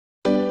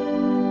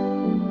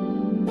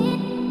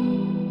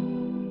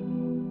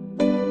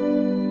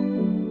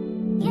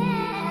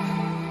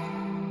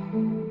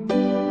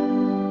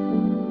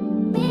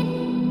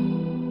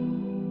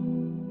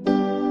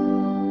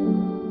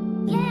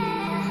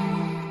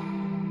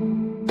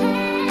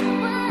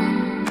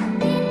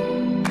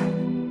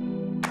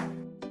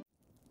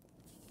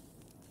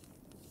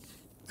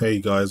Hey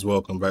guys,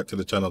 welcome back to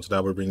the channel. Today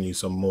we're bringing you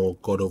some more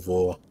God of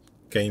War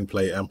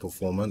gameplay and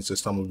performance.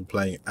 This time we'll be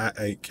playing at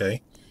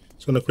 8K.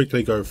 Just going to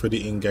quickly go through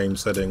the in-game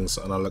settings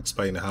and I'll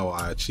explain how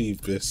I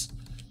achieved this.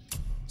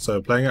 So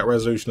playing at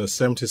resolution of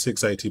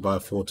 7680 by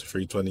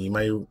 4320, you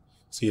may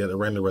see that the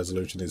render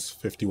resolution is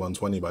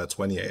 5120 by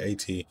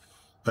 2880.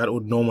 That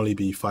would normally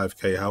be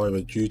 5K.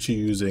 However, due to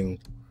using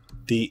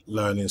deep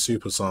learning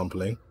super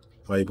sampling,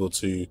 I'm able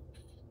to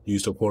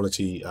use the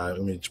quality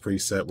image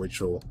preset, which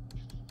will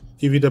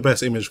give you the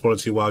best image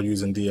quality while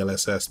using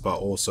DLSS, but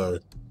also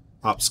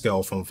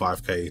upscale from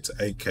 5K to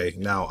 8K.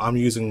 Now I'm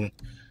using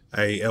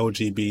a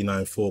LG B9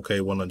 4K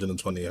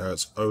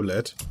 120Hz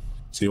OLED.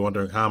 So you're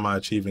wondering, how am I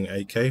achieving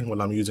 8K?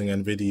 Well, I'm using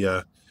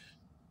NVIDIA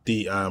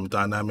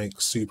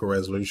Dynamic Super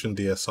Resolution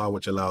DSR,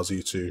 which allows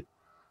you to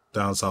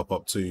downscale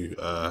up to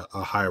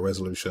a higher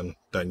resolution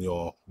than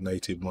your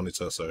native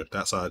monitor. So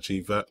that's how I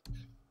achieve that.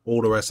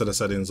 All the rest of the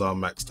settings are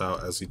maxed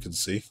out, as you can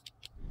see.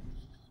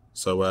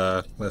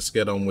 So let's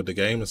get on with the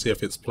game and see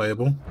if it's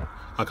playable.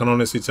 I can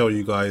honestly tell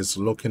you guys,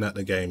 looking at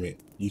the game,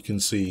 you can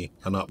see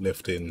an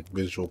uplift in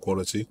visual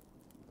quality,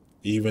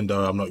 even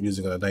though I'm not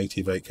using a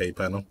native 8K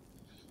panel.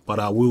 But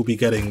I will be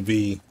getting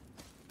the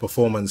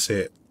performance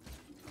hit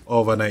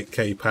of an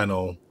 8K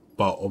panel,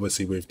 but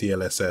obviously with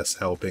DLSS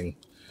helping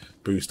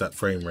boost that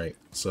frame rate.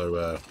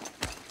 So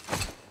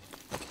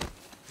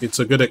it's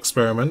a good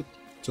experiment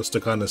just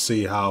to kind of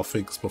see how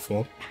things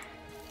perform,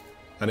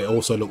 and it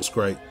also looks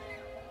great.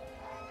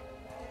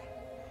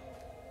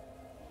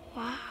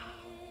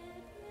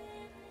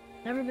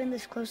 Never been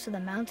this close to the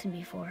mountain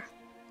before.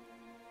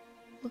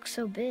 Looks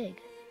so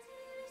big.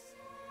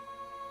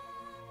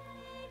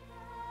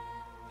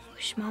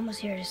 Wish Mom was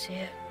here to see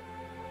it.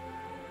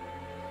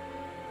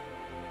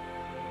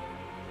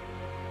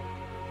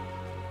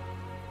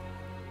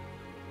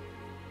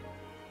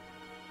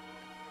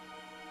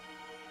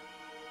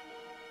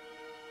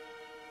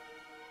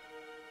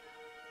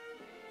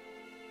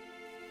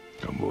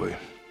 Come, boy.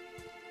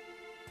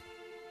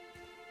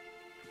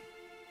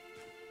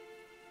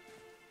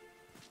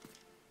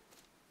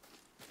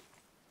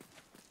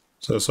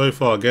 So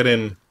far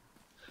getting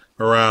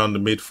around the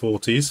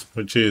mid-40s,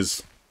 which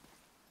is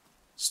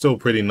still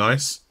pretty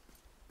nice.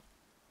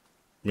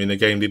 I mean, the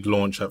game did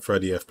launch at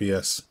 30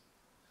 FPS.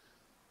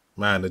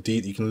 Man,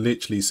 you can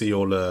literally see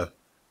all the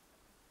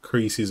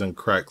creases and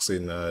cracks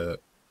in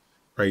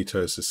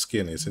Kratos'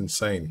 skin. It's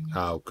insane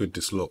how good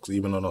this looks,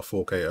 even on a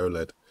 4K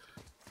OLED.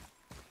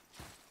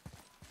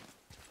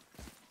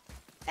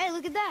 Hey,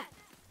 look at that!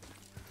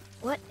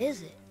 What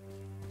is it?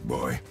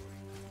 Boy.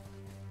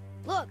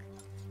 Look!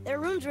 There are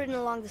runes written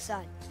along the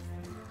side.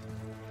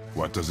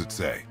 What does it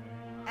say?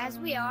 As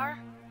we are,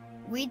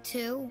 we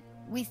two,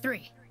 we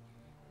three.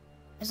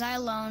 As I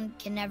alone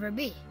can never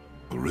be.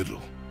 A riddle.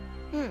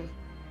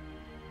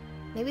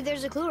 Maybe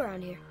there's a clue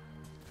around here.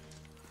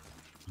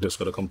 Just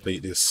got to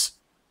complete this.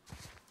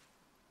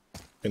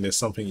 And there's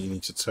something you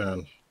need to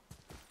turn.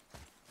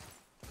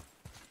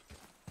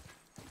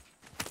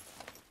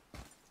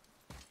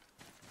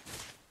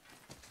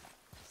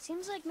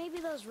 Seems like maybe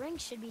those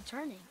rings should be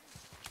turning.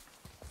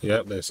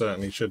 Yep, they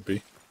certainly should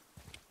be.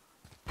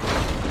 The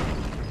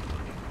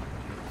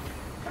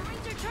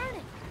rings are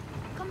turning.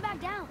 Come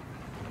back down.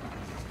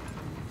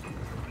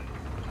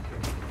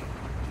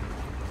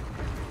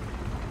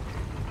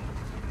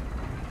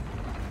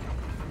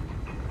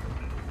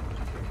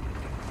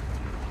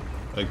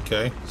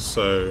 Okay,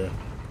 so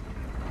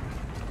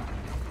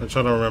I'm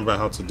trying to remember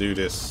how to do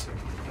this.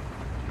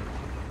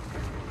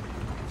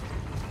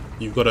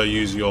 You've got to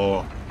use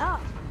your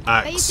Oh,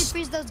 you could axe.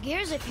 freeze those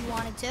gears if you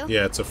wanted to.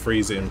 Yeah, to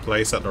freeze it in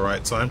place at the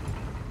right time.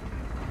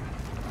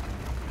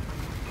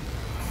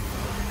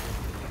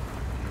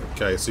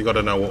 Okay, so you got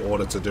to know what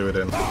order to do it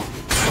in.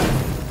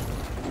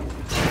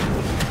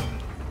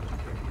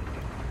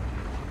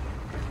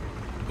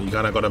 You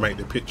kind of got to make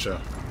the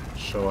picture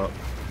show up.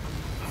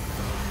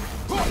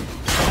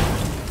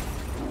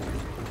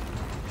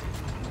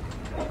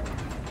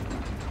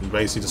 You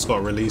basically just got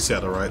to release it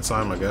at the right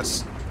time, I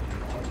guess.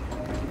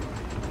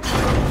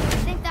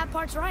 I think that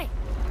part's right.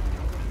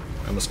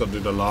 I'm just going to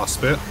do the last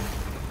bit.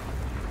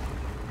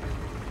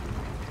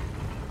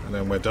 And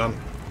then we're done.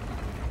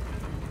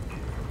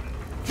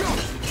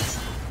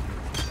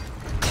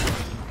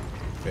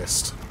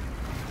 Missed.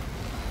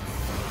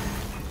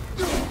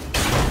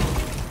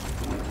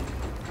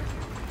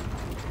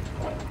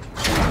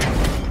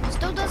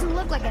 Still doesn't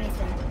look like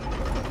anything.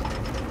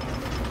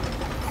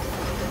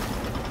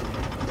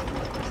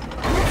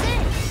 That's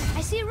it!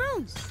 I see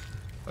runes!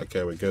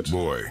 Okay, we're good.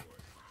 Boy.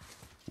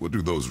 What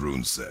do those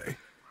runes say?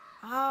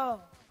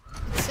 Oh,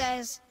 it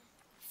says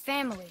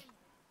family.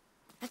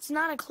 That's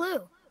not a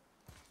clue.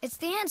 It's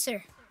the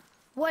answer.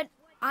 What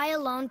I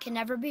alone can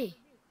never be.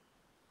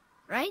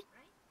 Right?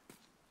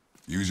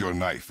 Use your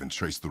knife and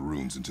trace the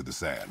runes into the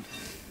sand.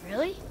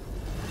 Really?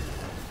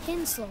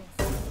 Kinslow.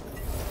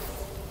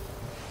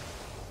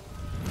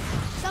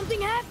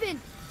 Something happened!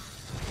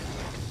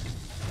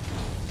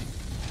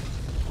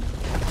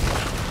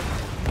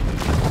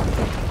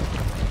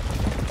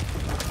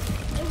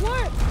 It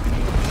worked!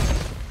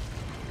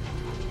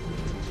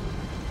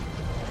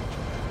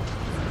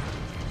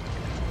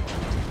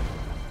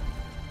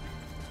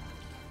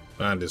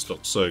 Man, this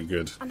looks so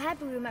good. I'm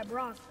happy we met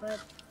Brock, but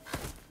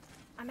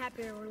I'm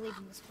happier we're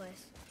leaving this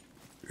place.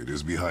 It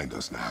is behind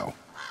us now.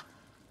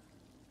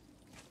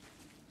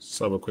 Let's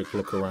have a quick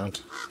look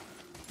around.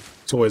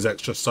 It's always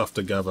extra stuff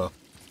to gather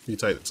if you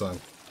take the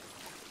time.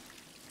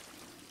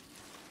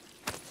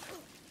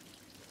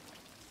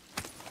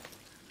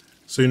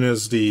 Soon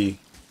as the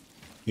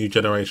new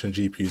generation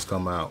GPUs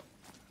come out,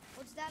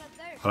 What's that up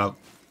there?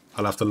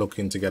 I'll have to look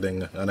into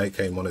getting an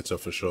 8K monitor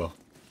for sure.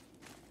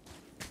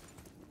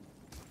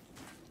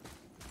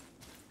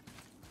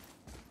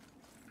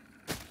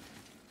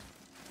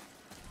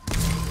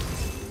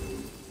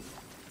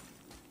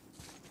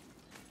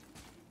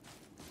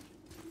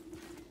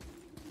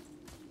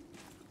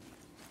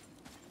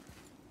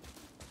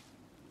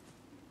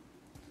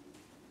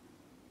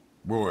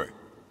 Boy,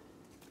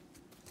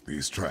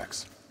 these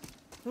tracks.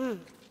 A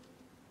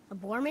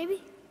boar,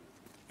 maybe?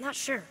 Not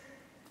sure,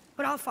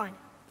 but I'll find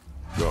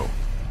it. Go.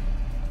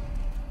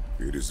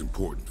 It is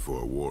important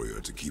for a warrior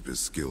to keep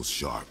his skills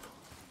sharp.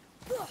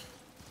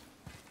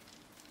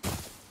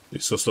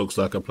 This just looks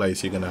like a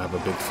place you're gonna have a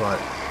big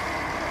fight.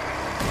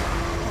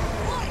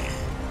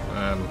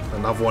 And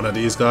another one of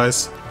these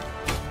guys.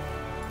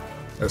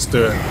 Let's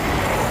do it.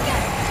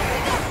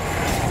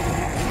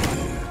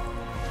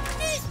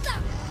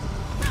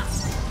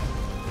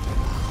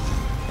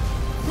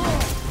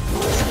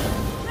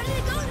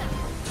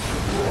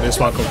 This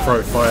one can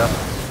throw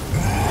fire.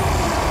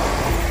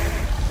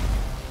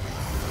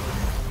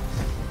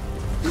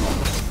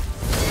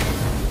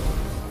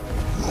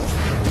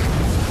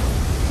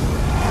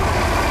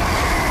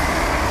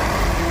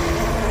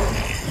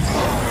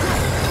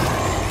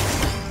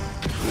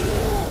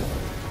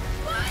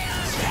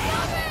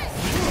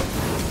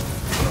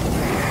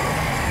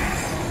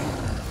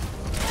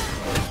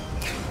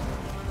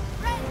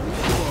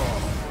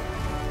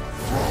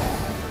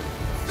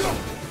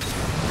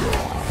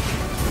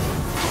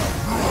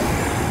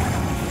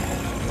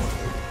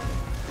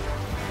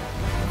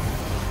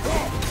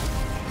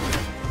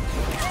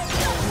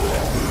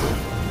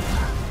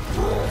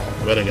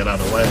 Better get out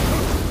of the way.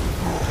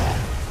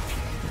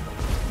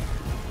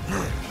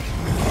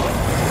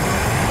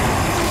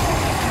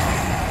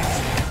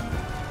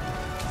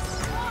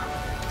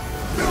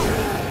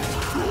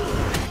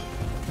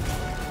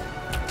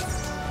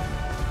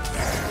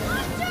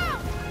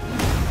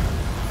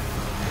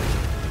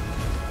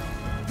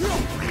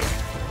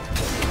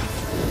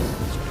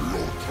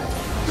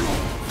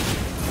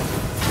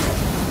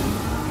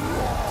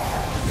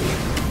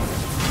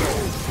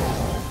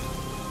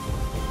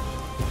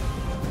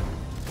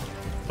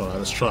 Alright,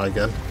 let's try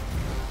again.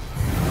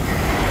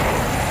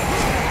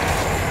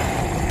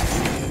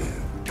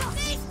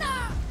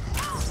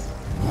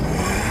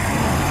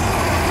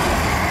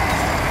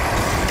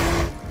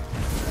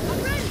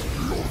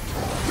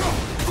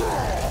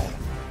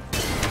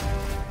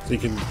 So you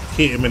can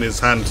hit him in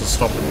his hand to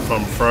stop him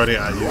from throwing it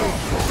at you.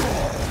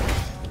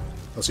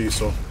 That's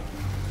useful.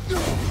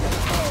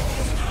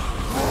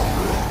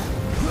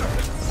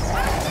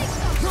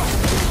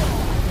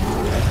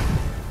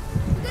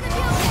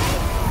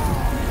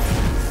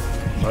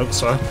 I hope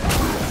so.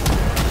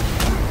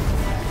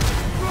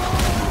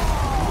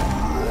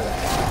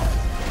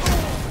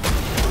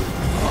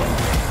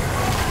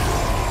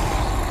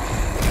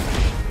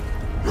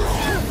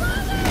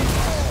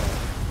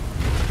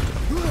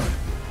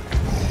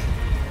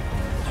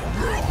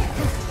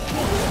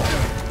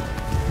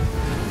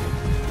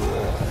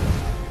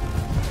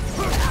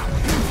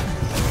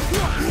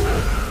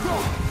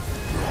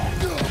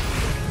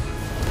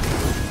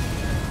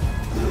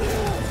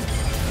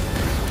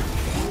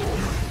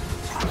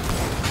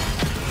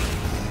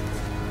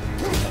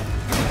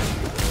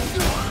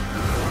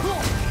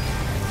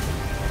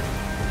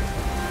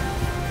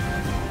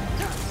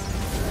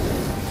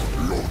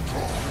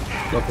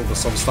 Looking for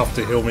some stuff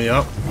to heal me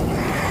up.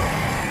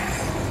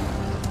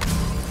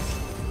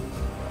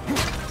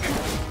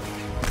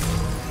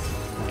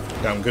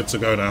 Yeah, I'm good to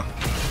go now.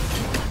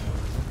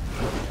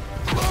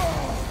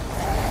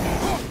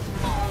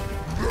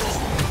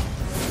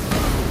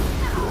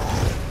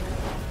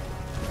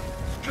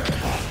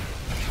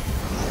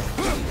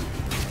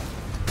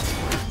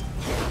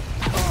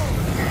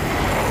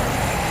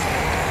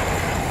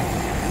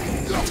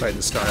 Take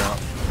this guy out.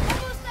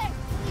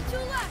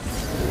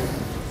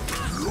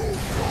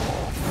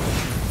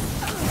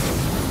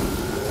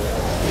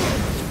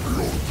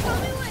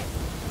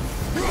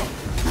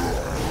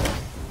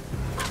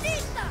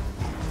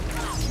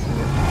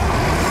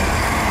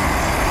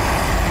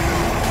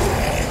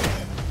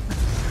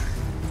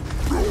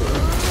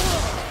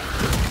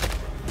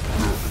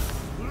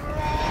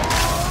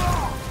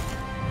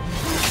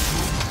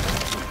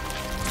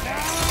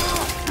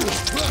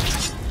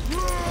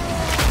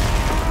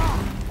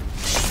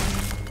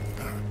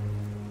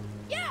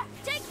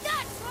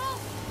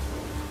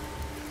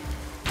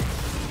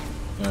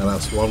 Yeah,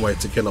 that's one way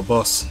to kill a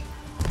boss.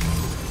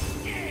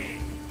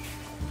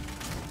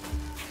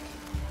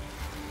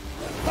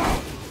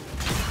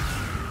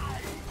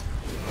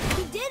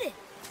 He did it.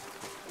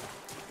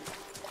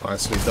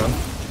 Nicely done.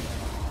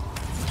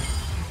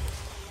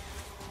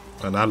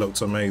 And that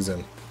looks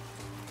amazing.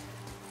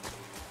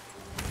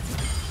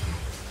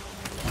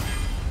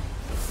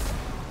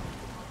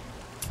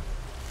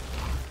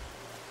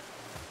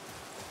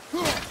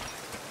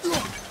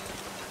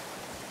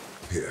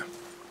 Here.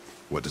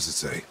 What does it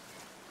say?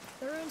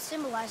 The runes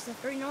symbolize the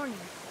three Nornir.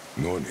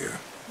 Nornir.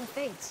 The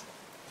Fates.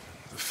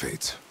 The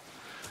Fates.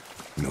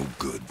 No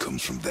good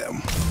comes from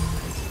them.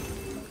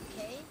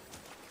 Okay.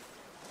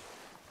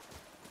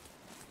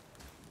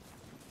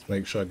 Let's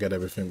make sure I get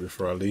everything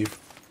before I leave.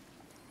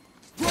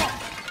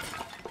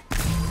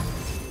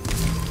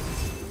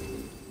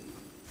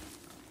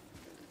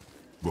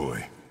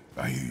 Boy,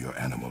 I hear your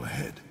animal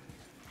ahead.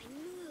 I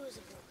knew it was a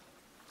book.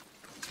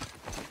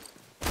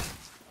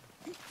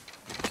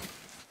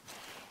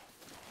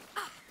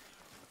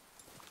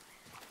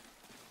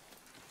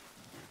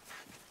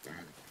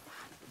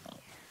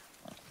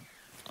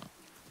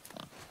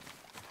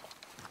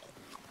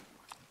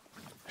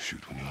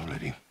 Shoot when you're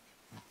ready.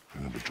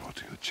 Remember, draw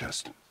to your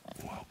chest.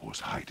 Wild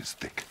boar's hide is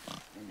thick.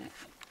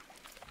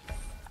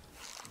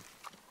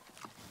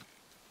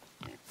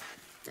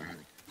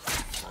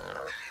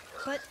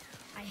 But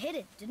I hit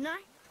it, didn't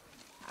I?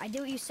 I did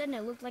what you said and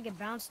it looked like it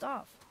bounced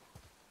off.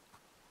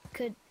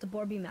 Could the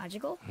board be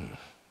magical?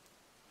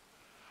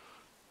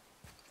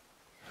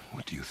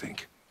 What do you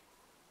think?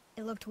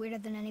 It looked weirder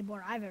than any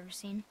board I've ever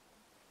seen.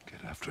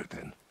 Get after it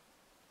then.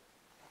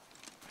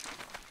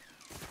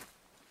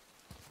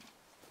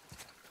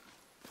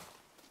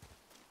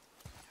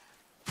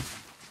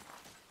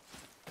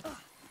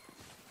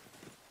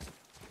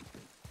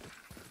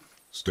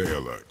 Stay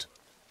alert.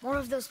 More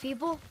of those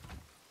people?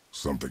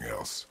 Something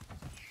else.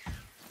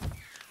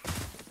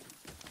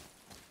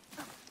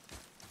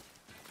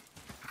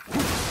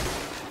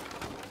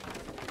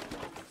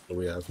 What do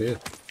we have here?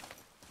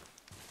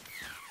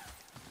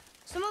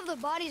 Some of the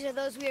bodies are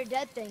those weird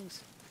dead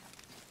things.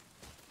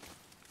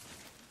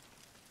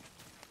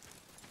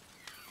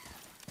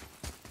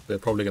 They're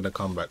probably going to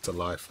come back to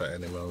life at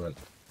any moment.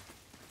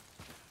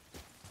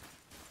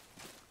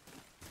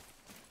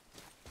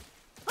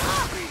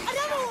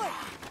 Another one!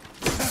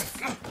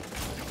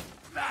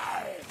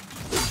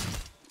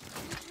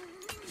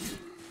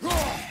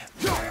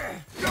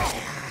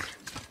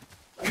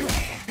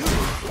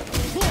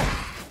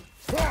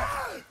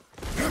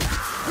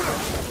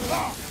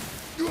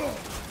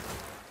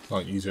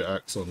 Can't use your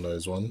axe on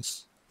those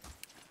ones.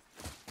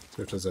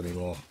 See if there's any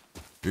more.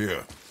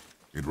 Here.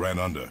 It ran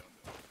under.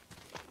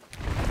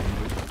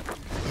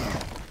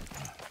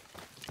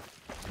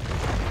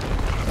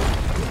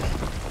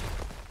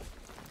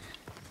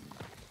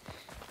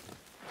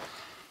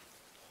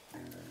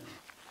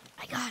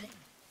 I got it.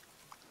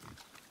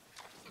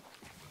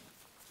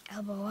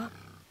 Elbow up,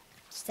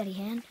 steady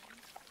hand,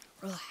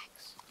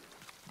 relax.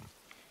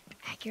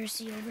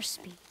 Accuracy over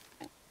speed.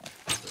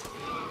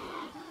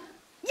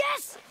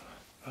 Yes!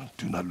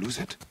 Do not lose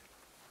it.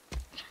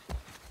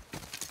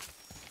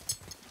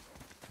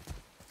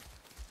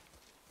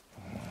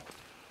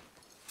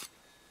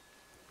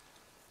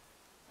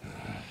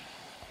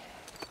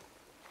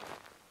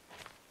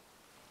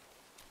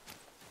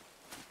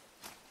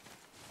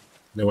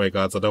 Anyway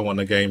guys, I don't want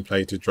the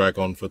gameplay to drag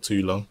on for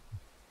too long.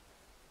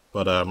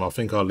 But I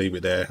think I'll leave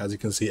it there. As you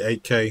can see,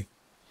 8K,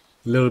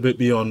 a little bit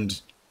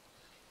beyond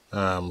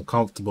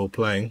comfortable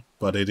playing,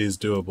 but it is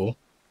doable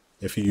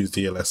if you use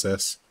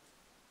DLSS.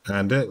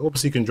 And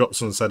obviously you can drop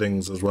some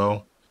settings as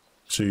well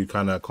to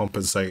kind of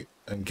compensate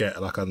and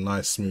get like a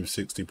nice smooth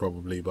 60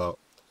 probably, but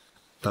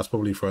that's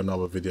probably for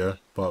another video.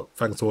 But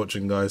thanks for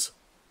watching guys,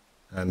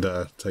 and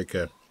take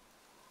care.